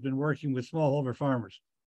career has been working with smallholder farmers.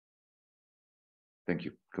 Thank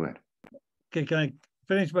you. Go ahead. Okay, can I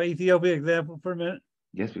finish my Ethiopia example for a minute?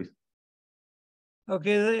 Yes, please.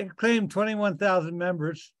 Okay, they claimed 21,000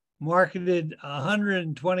 members, marketed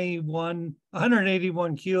 181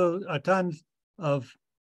 tons of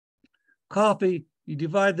coffee. You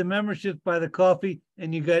divide the membership by the coffee,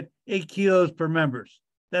 and you get 8 kilos per members.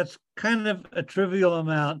 That's kind of a trivial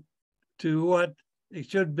amount to what it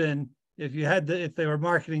should have been if you had if they were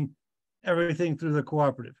marketing everything through the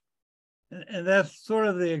cooperative. And that's sort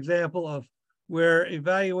of the example of where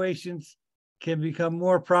evaluations can become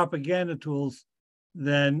more propaganda tools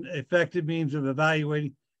than effective means of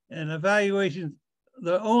evaluating. And evaluations,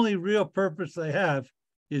 the only real purpose they have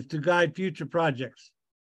is to guide future projects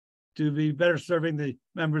to be better serving the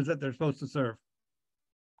members that they're supposed to serve.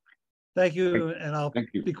 Thank you, and I'll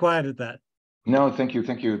be quiet at that. No, thank you,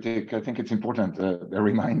 Dick. I think it's important, a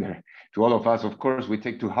reminder to all of us. Of course, we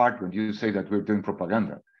take to heart when you say that we're doing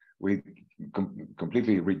propaganda. we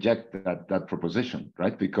completely reject that proposition,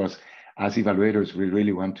 right? Because as evaluators, we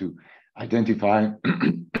really want to identify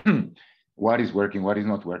what is working, what is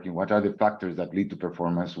not working, what are the factors that lead to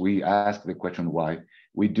performance. We ask the question why.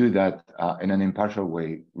 We do that in an impartial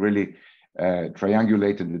way, really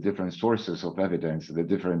triangulating the different sources of evidence, the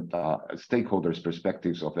different stakeholders'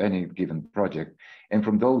 perspectives of any given project. And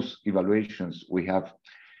from those evaluations, we have,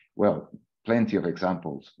 well, plenty of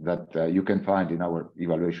examples that you can find in our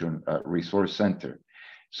evaluation resource center.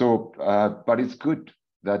 So, but it's good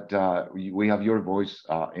that we have your voice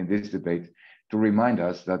in this debate to remind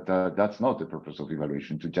us that that's not the purpose of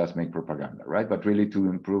evaluation, to just make propaganda, right? But really to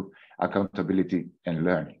improve accountability and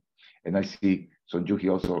learning. And I see Sonjuhi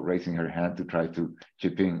also raising her hand to try to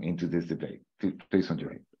chip in into this debate. Please,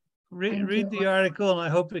 Sonjuhi. Read the article, and I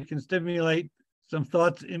hope it can stimulate some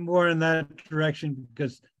thoughts more in that direction,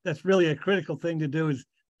 because that's really a critical thing to do, is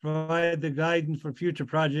provide the guidance for future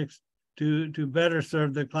projects to better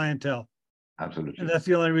serve the clientele. Absolutely. And that's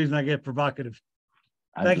the only reason I get provocative.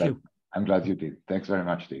 Thank you. I'm glad you did. Thanks very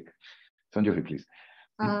much, Dick. Sonjuhi, please.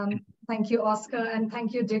 Thank you, Oscar, and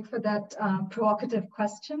thank you, Dick, for that provocative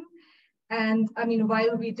question. And I mean,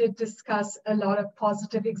 while we did discuss a lot of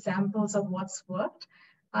positive examples of what's worked,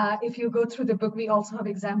 if you go through the book, we also have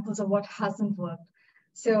examples of what hasn't worked.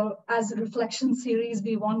 So as a reflection series,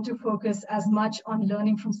 we want to focus as much on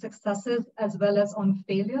learning from successes as well as on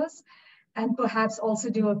failures, and perhaps also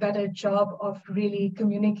do a better job of really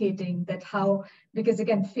communicating that how, because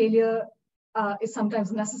again, failure is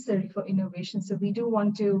sometimes necessary for innovation. So we do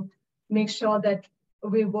want to make sure that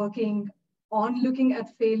we're working on looking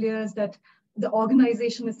at failures, that the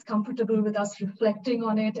organization is comfortable with us reflecting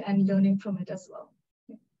on it and learning from it as well.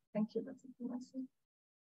 Yeah. Thank you. That's it from my side.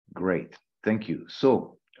 Great. Thank you.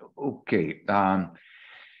 So, okay.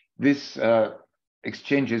 This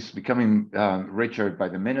exchange is becoming richer by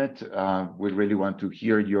the minute. We really want to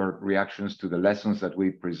hear your reactions to the lessons that we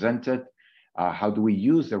presented. How do we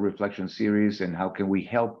use the reflection series, and how can we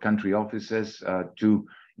help country offices to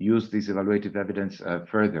use this evaluative evidence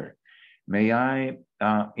further? May I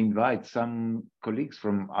invite some colleagues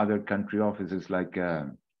from other country offices like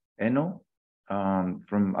Eno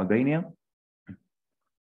from Albania?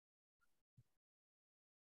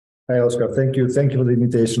 Hi, Oscar. Thank you. Thank you for the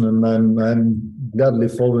invitation, and I'm gladly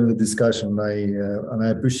following the discussion. I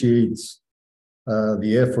appreciate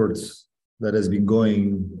the efforts that has been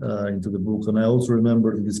going into the book, and I also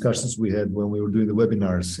remember the discussions we had when we were doing the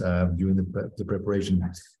webinars during the preparation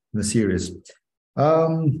in the series.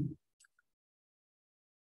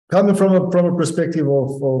 Coming from a perspective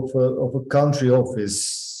of a country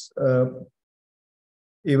office,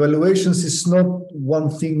 evaluations is not one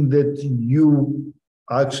thing that you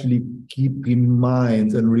actually keep in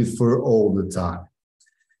mind and refer all the time.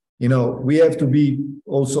 You know, we have to be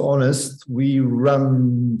also honest. We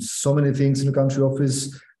run so many things in the country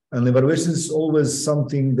office, and evaluation is always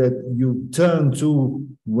something that you turn to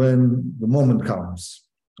when the moment comes.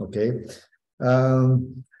 Okay.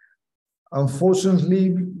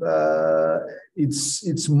 Unfortunately,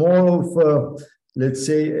 it's more of a, let's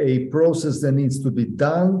say, a process that needs to be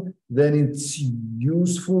done. Then it's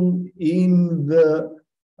useful in the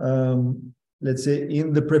let's say,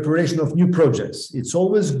 in the preparation of new projects. It's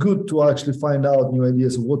always good to actually find out new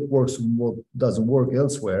ideas of what works and what doesn't work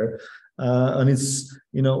elsewhere. And it's,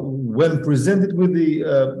 you know, when presented with the,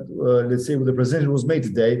 let's say, when the presentation was made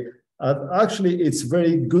today, actually, it's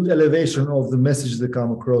very good elevation of the messages that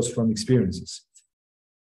come across from experiences.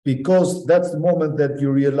 Because that's the moment that you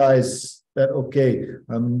realize that, okay,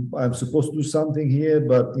 I'm supposed to do something here,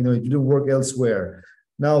 but, you know, it didn't work elsewhere.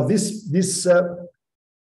 Now, with this,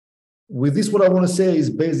 what I want to say is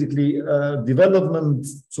basically development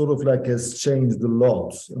sort of like has changed a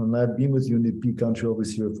lot. And I've been with UNDP country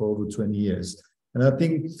office here for over 20 years. And I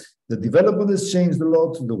think the development has changed a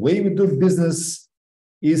lot. The way we do business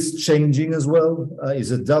is changing as well,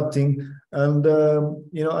 is adapting. And,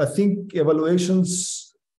 you know, I think evaluations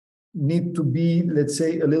need to be, let's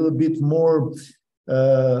say, a little bit more,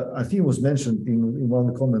 I think it was mentioned in one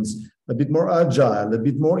of the comments, a bit more agile, a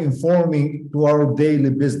bit more informing to our daily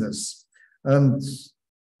business. And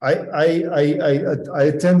I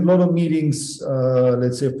attend a lot of meetings,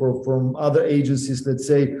 let's say, from other agencies, let's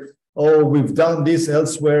say, oh, we've done this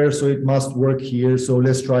elsewhere, so it must work here, so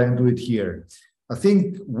let's try and do it here. I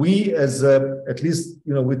think we, as at least,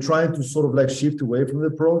 you know, we're trying to sort of like shift away from the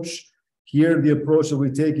approach. Here, the approach that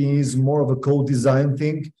we're taking is more of a co-design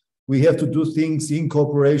thing. We have to do things in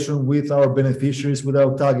cooperation with our beneficiaries, with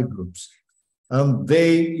our target groups.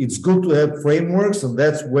 It's good to have frameworks, and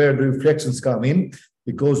that's where the reflections come in.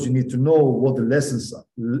 because you need to know what the lessons,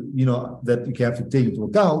 that you have to take into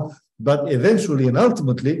account. But eventually and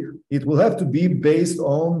ultimately, it will have to be based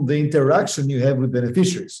on the interaction you have with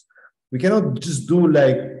beneficiaries. We cannot just do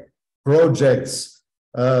like projects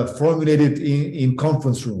formulated in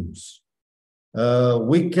conference rooms.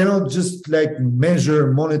 We cannot just like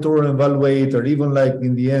measure, monitor, and evaluate, or even like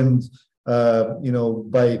in the end,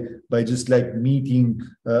 by just like meeting,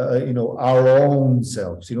 our own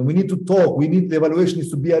selves. We need to talk. The evaluation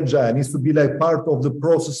needs to be agile. It needs to be like part of the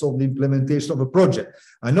process of the implementation of a project.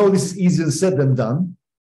 I know this is easier said than done,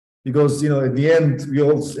 because at the end we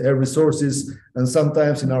also have resources, and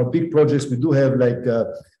sometimes in our big projects we do have like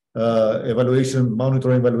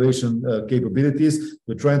monitoring evaluation capabilities.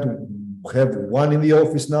 We're trying to have one in the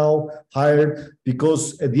office now hired,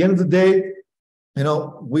 because at the end of the day,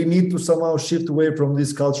 we need to somehow shift away from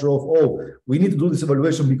this culture of, we need to do this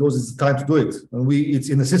evaluation because it's time to do it, and it's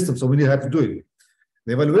in the system, so we need to have to do it.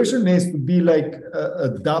 The evaluation needs to be like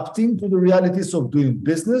adapting to the realities of doing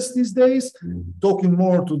business these days, talking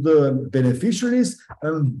more to the beneficiaries,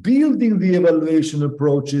 and building the evaluation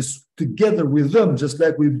approaches together with them, just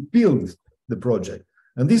like we build the project.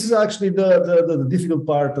 And this is actually the difficult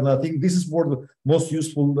part, and I think this is more the most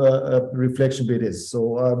useful reflection bit is.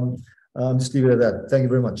 So just leave it at that. Thank you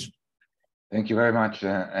very much. Thank you very much,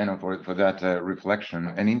 Eno, for that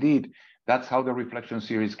reflection. And indeed, that's how the reflection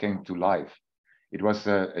series came to life. It was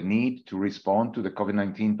a need to respond to the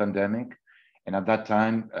COVID-19 pandemic. And at that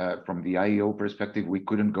time, from the IEO perspective, we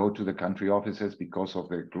couldn't go to the country offices because of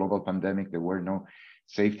the global pandemic. There were no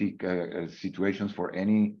safety situations for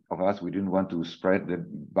any of us. We didn't want to spread the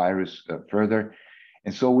virus further.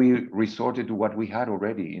 And so we resorted to what we had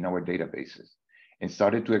already in our databases and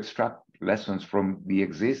started to extract lessons from the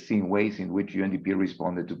existing ways in which UNDP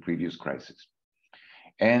responded to previous crises.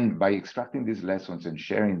 And by extracting these lessons and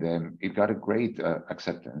sharing them, it got a great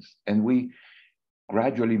acceptance. And we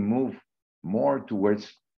gradually moved more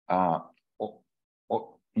towards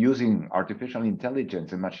using artificial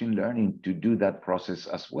intelligence and machine learning to do that process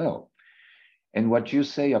as well. And what you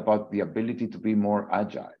say about the ability to be more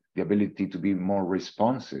agile, the ability to be more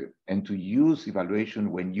responsive, and to use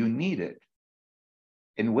evaluation when you need it.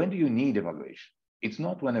 And when do you need evaluation? It's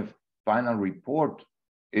not when a final report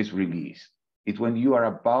is released. It's when you are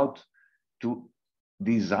about to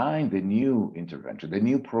design the new intervention, the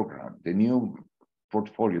new program, the new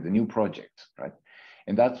portfolio, the new project, right?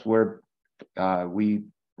 And that's where we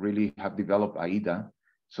really have developed AIDA,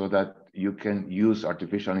 so that you can use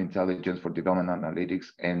artificial intelligence for development analytics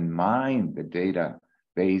and mine the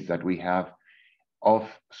database that we have of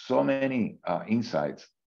so many insights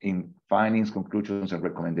in findings, conclusions, and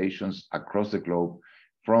recommendations across the globe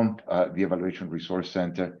from the Evaluation Resource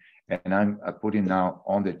Center. And I'm putting now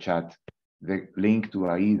on the chat the link to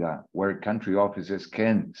AIDA, where country offices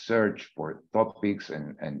can search for topics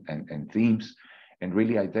and themes and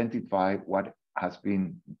really identify what has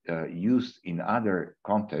been used in other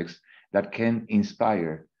contexts that can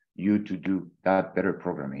inspire you to do that better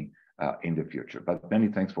programming in the future. But many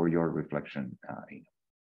thanks for your reflection, Ina.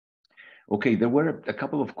 Okay, there were a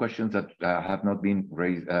couple of questions that have not been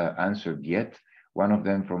answered yet. One of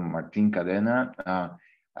them from Martin Cadena,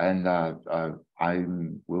 and I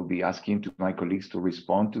will be asking to my colleagues to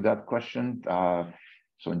respond to that question.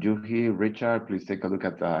 Sonjuhi, Richard, please take a look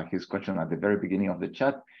at his question at the very beginning of the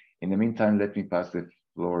chat. In the meantime, let me pass the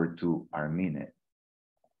floor to Armin.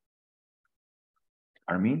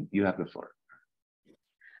 Armin, you have the floor.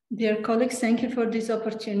 Dear colleagues, thank you for this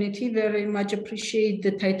opportunity. Very much appreciate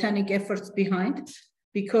the titanic efforts behind,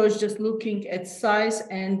 because just looking at size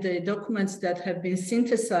and the documents that have been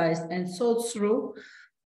synthesized and thought through,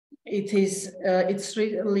 it's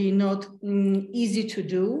really not easy to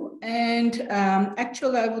do. And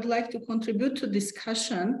actually, I would like to contribute to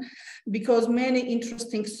discussion, because many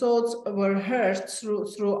interesting thoughts were heard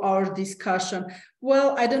through our discussion.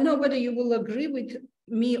 Well, I don't know whether you will agree with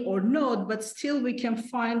me or not, but still we can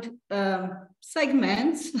find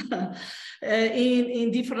segments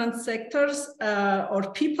in different sectors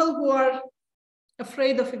or people who are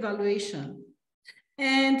afraid of evaluation.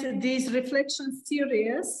 And this reflection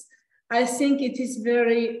series, I think it is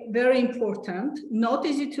very, very important, not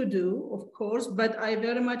easy to do, of course, but I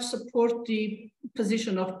very much support the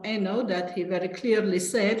position of Eno, that he very clearly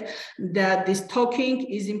said that this talking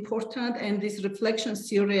is important and this reflection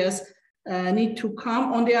series need to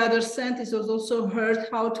come. On the other hand, it was also heard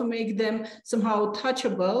how to make them somehow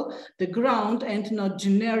touchable, the ground, and not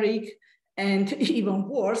generic, and even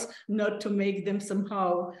worse, not to make them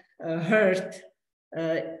somehow hurt.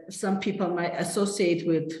 Some people might associate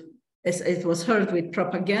with, as it was heard, with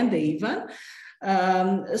propaganda even.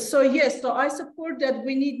 So yes, so I support that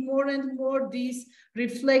we need more and more these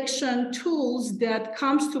reflection tools that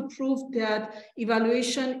comes to prove that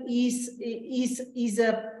evaluation is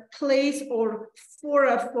a place or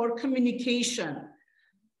fora for communication.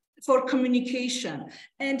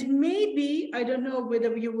 And maybe, I don't know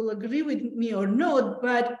whether you will agree with me or not,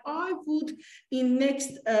 but I would in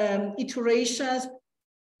next iterations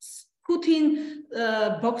put in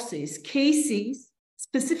boxes, cases,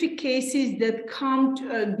 specific cases that come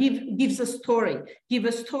to give a story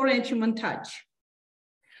and human touch.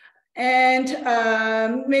 And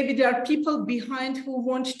maybe there are people behind who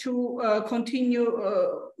want to continue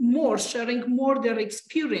sharing more their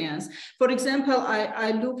experience. For example,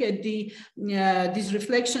 I look at this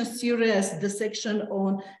reflection series, the section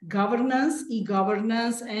on governance,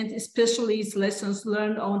 e-governance, and especially its lessons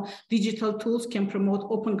learned on digital tools can promote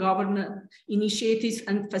open governance initiatives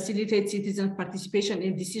and facilitate citizen participation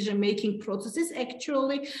in decision-making processes.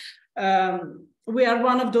 Actually, we are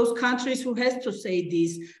one of those countries who has to say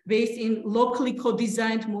this, based in locally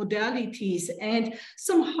co-designed modalities. And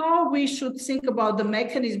somehow we should think about the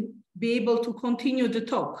mechanism, be able to continue the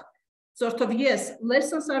talk. Sort of, yes,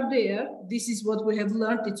 lessons are there. This is what we have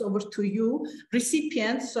learned. It's over to you.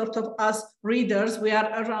 Recipients, sort of us readers, we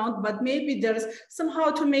are around, but maybe there's somehow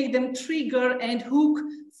to make them trigger and hook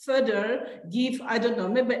further, give, I don't know,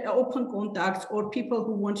 maybe open contacts or people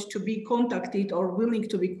who want to be contacted or willing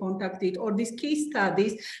to be contacted, or these case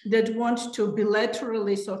studies that want to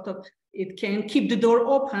bilaterally sort of, it can keep the door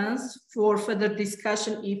open for further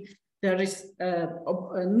discussion if there is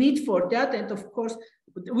a need for that. And of course,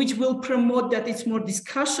 which will promote that it's more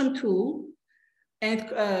discussion tool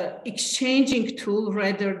and exchanging tool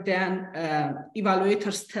rather than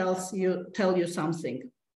evaluators tell you something.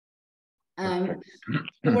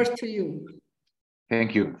 Over to you.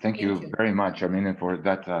 Thank you very much, Armina, for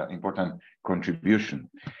that important contribution.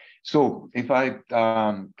 So if I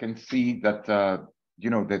can see that,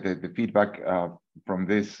 the feedback from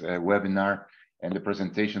this webinar and the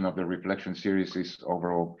presentation of the reflection series is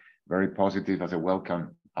overall very positive as a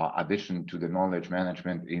welcome addition to the knowledge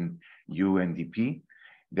management in UNDP.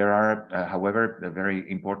 There are, however, very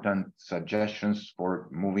important suggestions for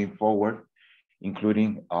moving forward,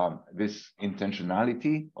 including this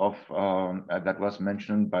intentionality of that was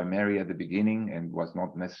mentioned by Mary at the beginning and was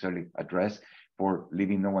not necessarily addressed, for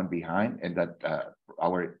leaving no one behind, and that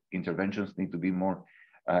our interventions need to be more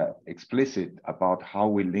explicit about how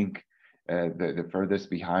we link the furthest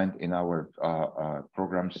behind in our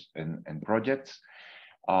programs and projects.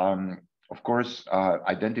 Of course,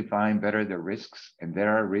 identifying better the risks, and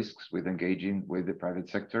there are risks with engaging with the private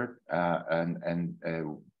sector, and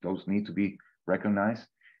those need to be recognized.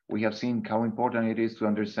 We have seen how important it is to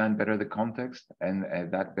understand better the context, and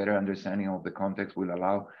that better understanding of the context will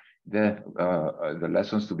allow the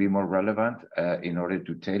lessons to be more relevant in order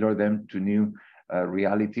to tailor them to new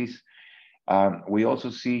realities. We also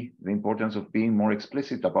see the importance of being more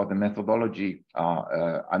explicit about the methodology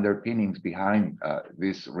underpinnings behind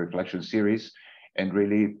this reflection series, and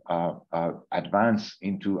really advance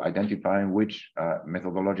into identifying which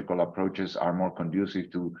methodological approaches are more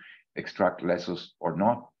conducive to extract lessons or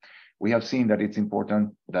not. We have seen that it's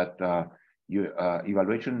important that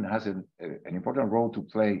evaluation has an important role to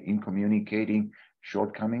play in communicating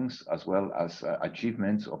shortcomings as well as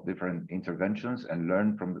achievements of different interventions, and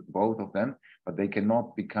learn from both of them, but they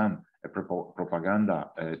cannot become a propaganda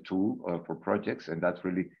tool for projects, and that's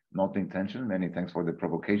really not the intention. Many thanks for the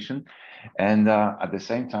provocation. And at the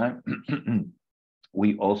same time,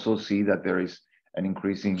 we also see that there is an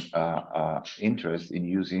increasing interest in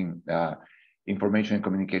using information and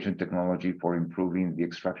communication technology for improving the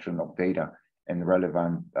extraction of data and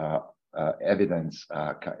relevant evidence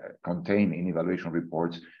contained in evaluation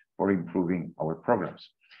reports for improving our programs.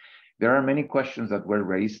 There are many questions that were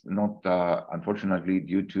raised, not unfortunately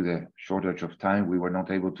due to the shortage of time, we were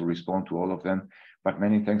not able to respond to all of them, but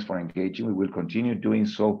many thanks for engaging. We will continue doing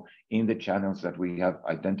so in the channels that we have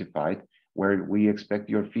identified, where we expect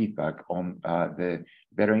your feedback on the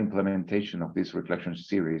better implementation of this reflection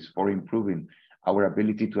series for improving our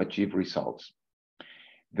ability to achieve results.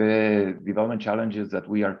 The development challenges that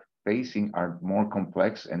we are facing are more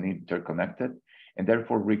complex and interconnected, and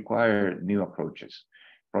therefore require new approaches.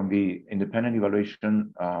 From the Independent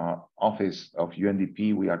Evaluation Office of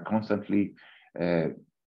UNDP, we are constantly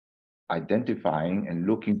identifying and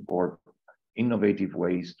looking for innovative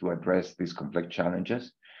ways to address these complex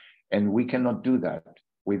challenges. And we cannot do that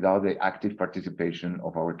without the active participation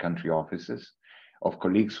of our country offices, of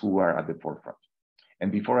colleagues who are at the forefront.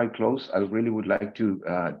 And before I close, I really would like to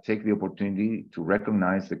take the opportunity to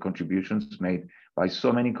recognize the contributions made by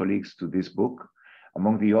so many colleagues to this book.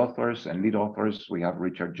 Among the authors and lead authors, we have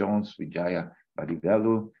Richard Jones, Vijaya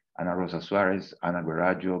Badidelu, Ana Rosa Suarez, Ana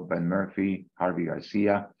Guerraggio, Ben Murphy, Harvey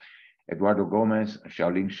Garcia, Eduardo Gomez,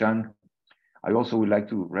 Xiaoling Shang. I also would like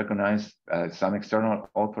to recognize some external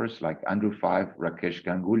authors like Andrew Five, Rakesh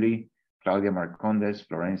Ganguly, Claudia Marcondes,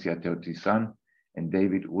 Florencia Teotisan, and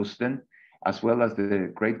David Woosten, as well as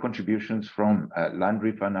the great contributions from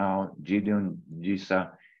Landry Fanao, Gideon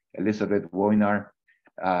Gisa, Elizabeth Woinar,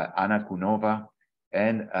 Anna Kunova,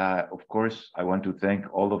 and of course, I want to thank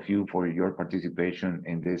all of you for your participation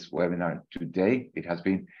in this webinar today. It has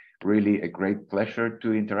been really a great pleasure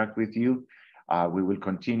to interact with you. We will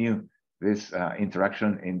continue this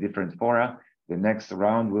interaction in different fora. The next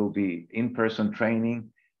round will be in-person training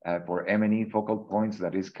for M&E focal points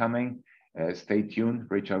that is coming. Stay tuned.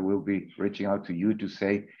 Richard will be reaching out to you to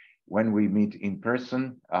say when we meet in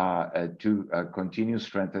person to continue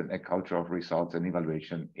strengthen a culture of results and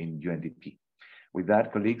evaluation in UNDP. With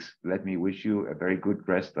that, colleagues, let me wish you a very good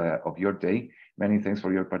rest of your day. Many thanks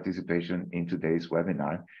for your participation in today's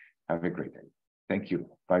webinar. Have a great day. Thank you.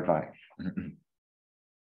 Bye-bye.